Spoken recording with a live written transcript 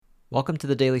Welcome to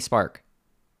the Daily Spark.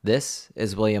 This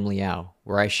is William Liao,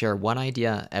 where I share one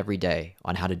idea every day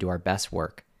on how to do our best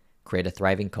work, create a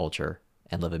thriving culture,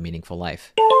 and live a meaningful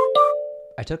life.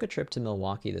 I took a trip to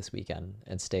Milwaukee this weekend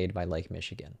and stayed by Lake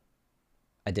Michigan.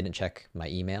 I didn't check my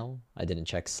email, I didn't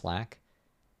check Slack,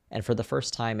 and for the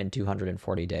first time in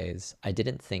 240 days, I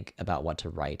didn't think about what to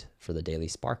write for the Daily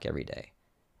Spark every day,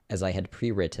 as I had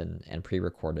pre-written and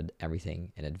pre-recorded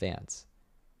everything in advance.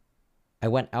 I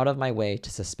went out of my way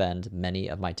to suspend many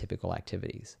of my typical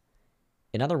activities.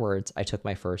 In other words, I took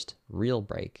my first real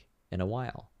break in a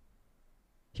while.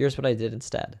 Here's what I did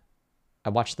instead. I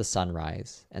watched the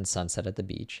sunrise and sunset at the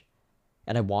beach,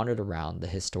 and I wandered around the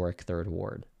historic Third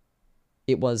Ward.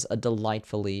 It was a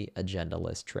delightfully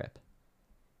agendaless trip.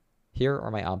 Here are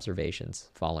my observations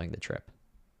following the trip.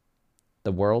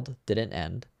 The world didn't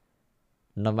end.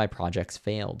 None of my projects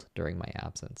failed during my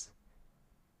absence.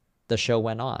 The show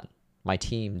went on. My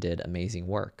team did amazing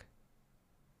work.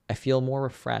 I feel more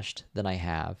refreshed than I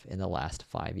have in the last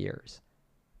 5 years.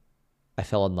 I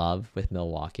fell in love with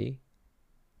Milwaukee,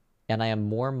 and I am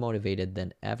more motivated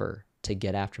than ever to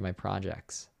get after my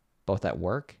projects, both at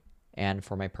work and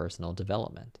for my personal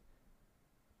development.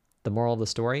 The moral of the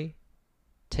story?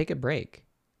 Take a break,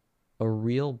 a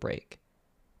real break,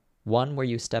 one where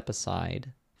you step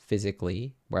aside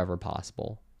physically, wherever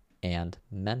possible, and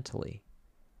mentally.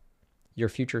 Your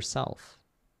future self,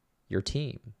 your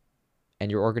team,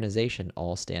 and your organization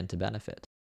all stand to benefit.